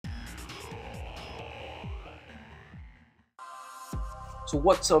So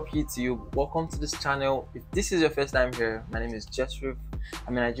what's up YouTube? Welcome to this channel. If this is your first time here, my name is Jesrif.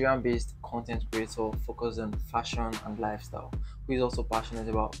 I'm a Nigerian-based content creator focused on fashion and lifestyle, who is also passionate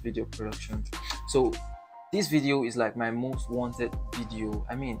about video production. So this video is like my most wanted video.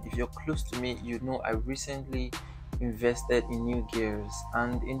 I mean, if you're close to me, you know I recently invested in new gears,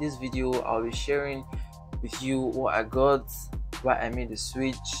 and in this video I'll be sharing with you what I got, why I made the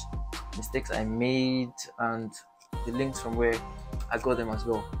switch, mistakes I made, and the links from where I got them as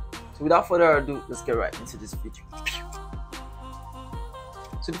well. So without further ado, let's get right into this video.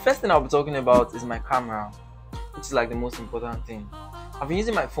 So the first thing I'll be talking about is my camera, which is like the most important thing. I've been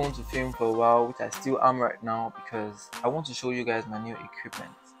using my phone to film for a while, which I still am right now because I want to show you guys my new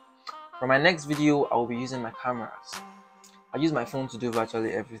equipment. For my next video, I will be using my cameras. I use my phone to do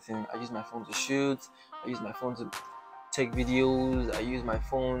virtually everything. I use my phone to shoot, I use my phone to take videos, I use my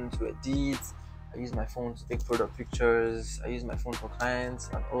phone to edit, I use my phone to take product pictures, I use my phone for clients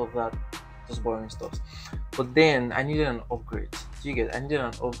and all of that, just boring stuff. But then I needed an upgrade. Do you get? I needed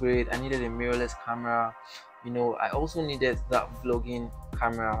an upgrade. I needed a mirrorless camera. You know, I also needed that vlogging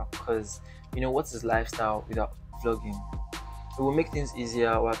camera because, you know, what's this lifestyle without vlogging? It will make things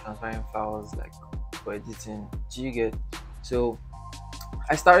easier while transferring files, like for editing. Do you get? So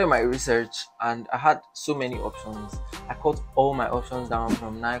I started my research and I had so many options. I cut all my options down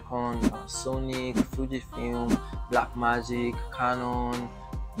from Nikon, Sony, Fujifilm, Blackmagic, Canon,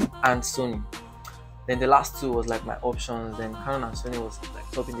 and Sony. Then the last two was like my options. Then Canon and Sony was like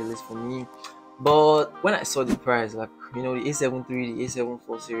topping the list for me. But when I saw the price, like, you know, the A7 III, the A7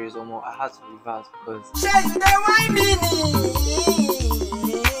 IV series or more, I had to reverse because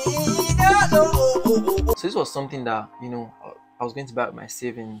so this was something that, you know, I was going to buy with my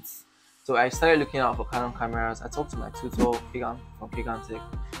savings. So I started looking out for Canon cameras. I talked to my tutor, Kegan from Kegan Tech.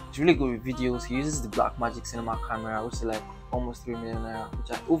 He's really good with videos. He uses the Blackmagic Cinema camera, which is like almost 3 million naira,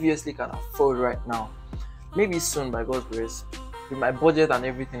 which I obviously can afford right now. Maybe soon, by God's grace. With my budget and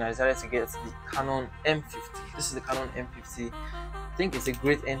everything, I decided to get the Canon M50. This is the Canon M50. I think it's a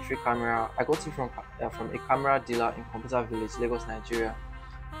great entry camera. I got it from a camera dealer in Computer Village, Lagos, Nigeria.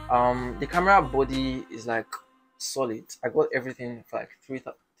 The camera body is like solid. I got everything for like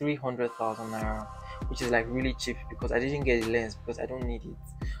 300,000 naira, which is like really cheap because I didn't get the lens because I don't need it.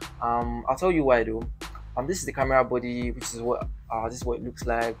 I'll tell you why though. This is the camera body, which is what this is what it looks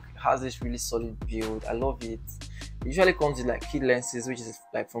like. It has this really solid build. I love it. It usually comes with like kit lenses, which is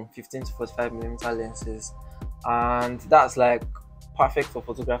like from 15 to 45mm lenses, and that's like perfect for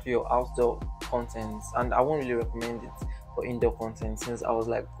photography or outdoor content. And I won't really recommend it for indoor content since I was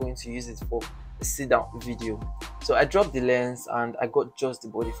like going to use it for a sit down video. So I dropped the lens and I got just the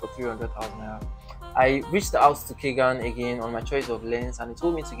body for 300,000 naira. I reached out to Kegan again on my choice of lens, and he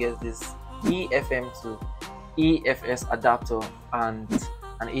told me to get this EFM to EFS adapter and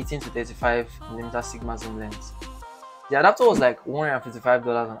an 18 to 35mm Sigma zoom lens. The adapter was like $155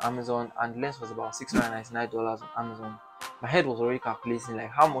 on Amazon and the lens was about $699 on Amazon. My head was already calculating like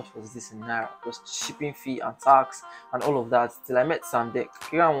how much was this in naira, plus shipping fee and tax and all of that, till I met Samdek.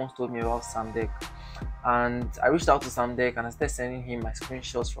 Kegan once told me about Samdek, and I reached out to Samdek and I started sending him my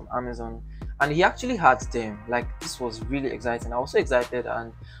screenshots from Amazon, and he actually had them. Like, this was really exciting. I was so excited,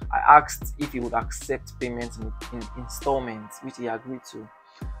 and I asked if he would accept payments in installments, which he agreed to.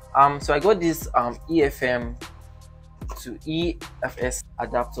 So I got this EFM to EFS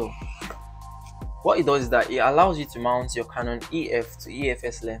adapter. What it does is that it allows you to mount your Canon EF to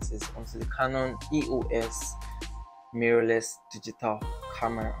EFS lenses onto the Canon EOS mirrorless digital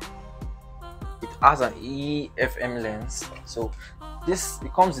camera. It has an EFM lens. So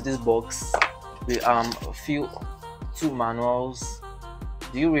it comes with this box with two manuals.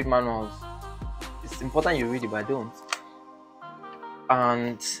 Do you read manuals? It's important you read it, but I don't.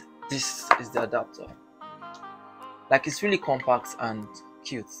 And this is the adapter. Like, it's really compact and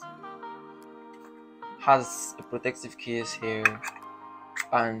cute. Has a protective case here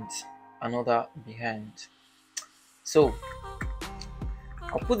and another behind. So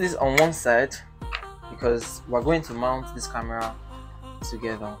I'll put this on one side because we're going to mount this camera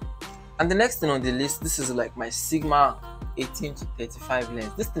together. And the next thing on the list, this is like my Sigma 18 to 35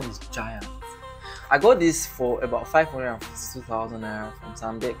 lens. This thing is giant. I got this for about 552,000 naira from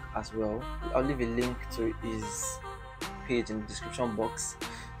Samdek as well. I'll leave a link to his page in the description box.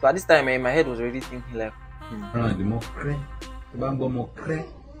 So at this time, my head was already thinking like,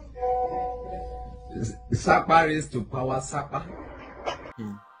 Sapa is to power Sapa.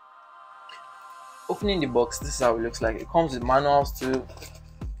 Opening the box, this is how it looks like. It comes with manuals too.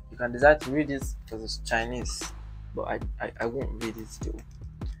 You can decide to read this because it's Chinese, but I won't read it too.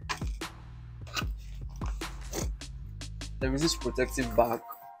 There is this protective bag,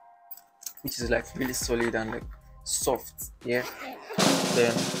 which is like really solid and like soft. Yeah.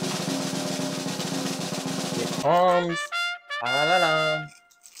 Then it comes. La-la-la-la,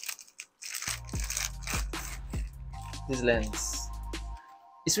 this lens.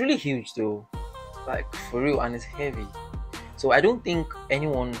 It's really huge though, like for real, and it's heavy. So I don't think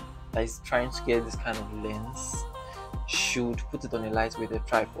anyone that is trying to get this kind of lens should put it on a lightweight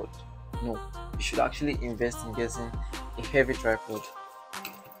tripod. No, you should actually invest in getting a heavy tripod.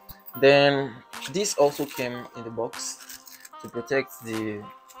 Then this also came in the box to protect the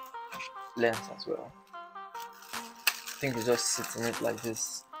lens as well. I think you just sit in it like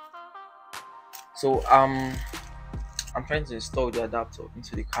this. So I'm trying to install the adapter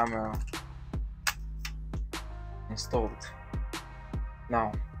into the camera. Installed.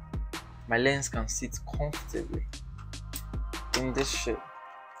 Now my lens can sit comfortably in this shape,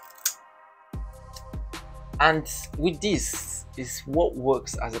 and with this is what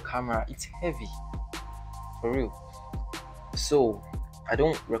works as a camera. It's heavy for real, so I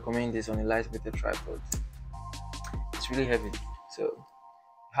don't recommend this on a lightweight tripod. It's really heavy. So it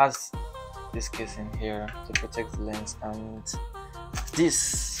has this case in here to protect the lens, and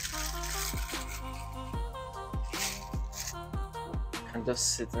this can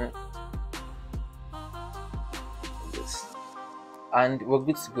just sit in it like this, and we're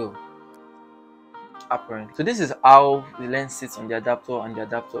good to go apparently. So this is how the lens sits on the adapter and the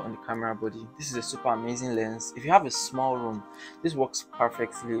adapter on the camera body. This is a super amazing lens. If you have a small room, this works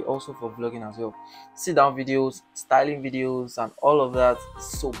perfectly, also for vlogging as well. Sit down videos, styling videos, and all of that is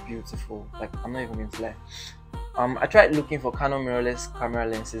so beautiful. Like, I'm not even going to lie. I tried looking for Canon mirrorless camera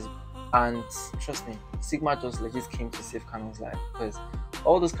lenses, and trust me, Sigma just legit came to save Canon's life, because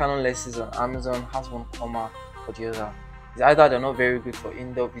all those Canon lenses on Amazon has one comma or the other. It's either they're not very good for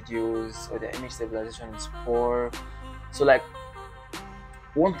indoor videos, or their image stabilization is poor. So like,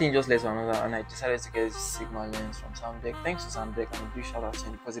 one thing just led to another, and I decided to get this Sigma lens from Samdech. Thanks to Samdech, and a big shout out to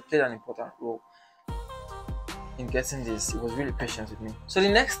him, because he played an important role in getting this. He was really patient with me. So the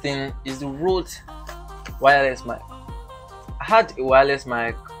next thing is the Rode wireless mic. I had a wireless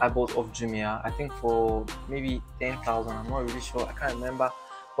mic I bought off Jumia, I think for maybe 10,000. I'm not really sure, I can't remember,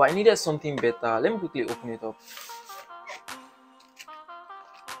 but I needed something better. Let me quickly open it up.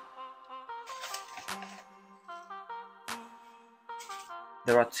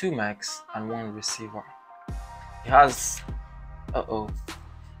 There are two mics and one receiver. It has it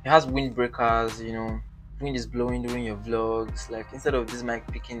has windbreakers, you know, wind is blowing during your vlogs. Like, instead of this mic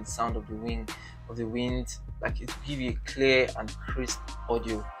picking the sound of the wind, like, it will give you a clear and crisp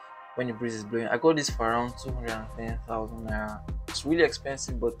audio when the breeze is blowing. I got this for around 210,000 naira. It's really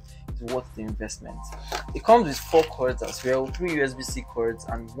expensive, but it's worth the investment. It comes with 4 cords as well, 3 USB-C cords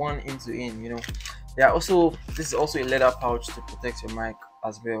and 1 in-to-in, you know. This is also a leather pouch to protect your mic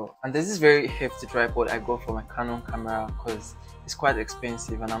as well. And there's this very hefty tripod I got for my Canon camera, because it's quite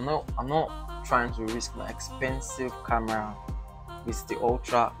expensive, and I'm not trying to risk my expensive camera with the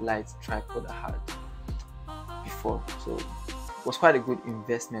ultra light tripod I had before. So it was quite a good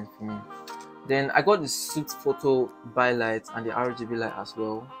investment for me. Then I got the Suit Photo Bi-Light and the RGB light as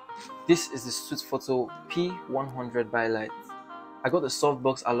well. This is the Suit Photo P100 Bi-Light. I got the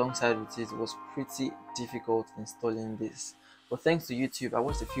softbox alongside with it. It was pretty difficult installing this, but thanks to YouTube, I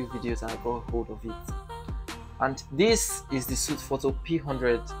watched a few videos and I got hold of it. And this is the Suit Photo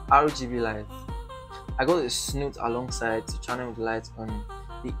P100 RGB light. I got the snoot alongside to channel the light on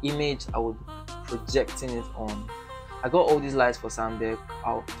the image I would be projecting it on. I got all these lights for Samdech.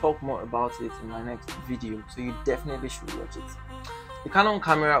 I'll talk more about it in my next video, so you definitely should watch it. The Canon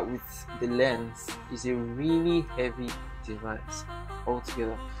camera with the lens is a really heavy device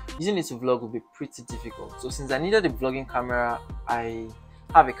altogether. Using it to vlog will be pretty difficult. So since I needed a vlogging camera, I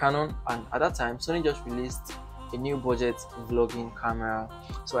have a Canon, and at that time Sony just released a new budget vlogging camera,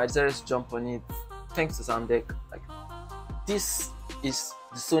 so I decided to jump on it. Thanks to Samdech. Like, this is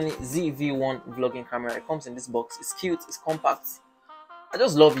the Sony ZV-1 vlogging camera. It comes in this box. It's cute, it's compact, I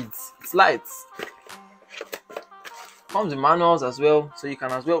just love it. It's light. Comes with manuals as well, so you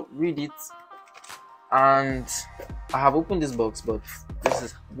can as well read it. And I have opened this box, but this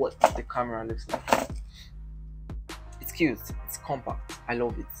is what the camera looks like. It's cute, it's compact, I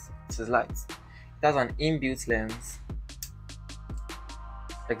love it. It is light. It has an inbuilt lens.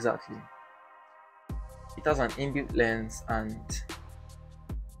 Exactly. It has an inbuilt lens, and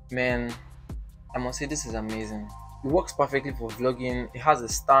man, I must say this is amazing. It works perfectly for vlogging. It has a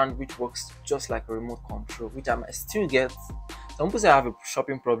stand which works just like a remote control, which I might still get. Some people say I have a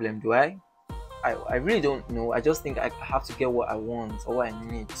shopping problem. Do I really don't know. I just think I have to get what I want or what I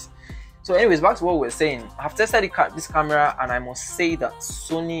need. So anyways, back to what we were saying. I've tested this camera, and I must say that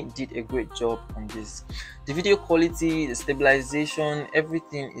Sony did a great job on this. The video quality, the stabilization,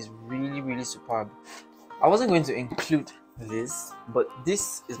 everything is really superb. I wasn't going to include this, but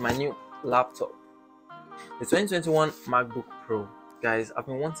this is my new laptop, the 2021 MacBook Pro. Guys, I've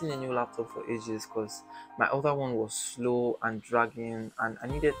been wanting a new laptop for ages because my other one was slow and dragging, and I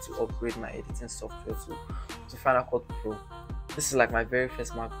needed to upgrade my editing software to Final Cut Pro. This is like my very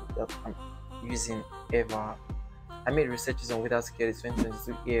first MacBook that I'm using ever. I made researches on whether to get the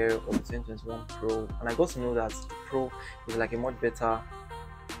 2022 Air or the 2021 Pro, and I got to know that the Pro is like a much better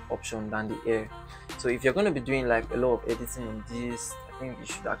option than the Air. So if you're going to be doing like a lot of editing on this, I think you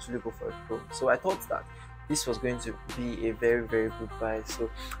should actually go for a Pro. So I thought that this was going to be a very good buy. So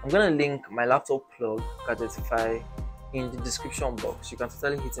I'm going to link my laptop plug, Gadgetify, in the description box. You can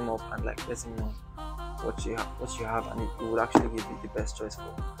totally hit him up and like let him know what you have, and it will actually give you the best choice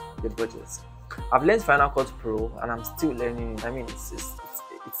for the budget. I've learned Final Cut Pro, and I'm still learning it. I mean, it's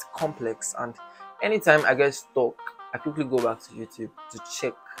complex, and anytime I get stuck, I quickly go back to YouTube to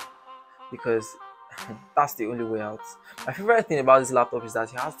check, because that's the only way out. My favorite thing about this laptop is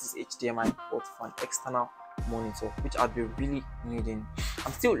that it has this HDMI port for an external monitor, which I'd be really needing.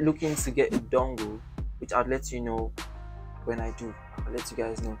 I'm still looking to get a dongle, which I'll let you know when I do. I'll let you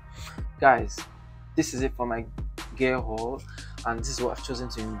guys know. Guys, this is it for my gear haul, and this is what I've chosen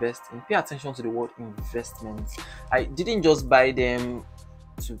to invest in. Pay attention to the word investment. I didn't just buy them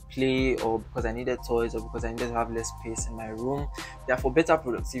to play, or because I needed toys, or because I needed to have less space in my room. They are for better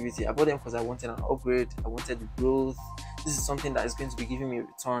productivity. I bought them because I wanted an upgrade, I wanted the growth. This is something that is going to be giving me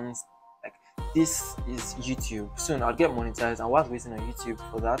returns. Like, this is YouTube. Soon I'll get monetized, and whilst waiting on YouTube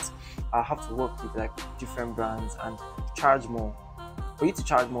for that, I'll have to work with like different brands and charge more. For you to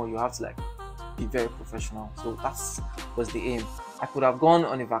charge more, you have to like be very professional. So that was the aim. I could have gone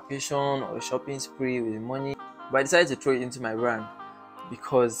on a vacation or a shopping spree with the money, but I decided to throw it into my brand,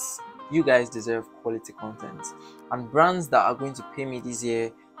 because you guys deserve quality content, and brands that are going to pay me this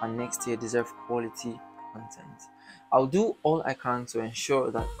year and next year deserve quality content. I'll do all I can to ensure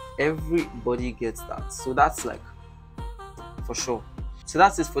that everybody gets that. So that's like for sure. So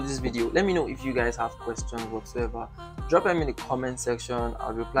that's it for this video. Let me know if you guys have questions whatsoever. Drop them in the comment section.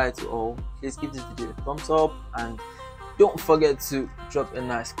 I'll reply to all. Please give this video a thumbs up, and don't forget to drop a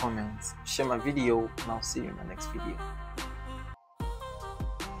nice comment. Share my video, and I'll see you in my next video.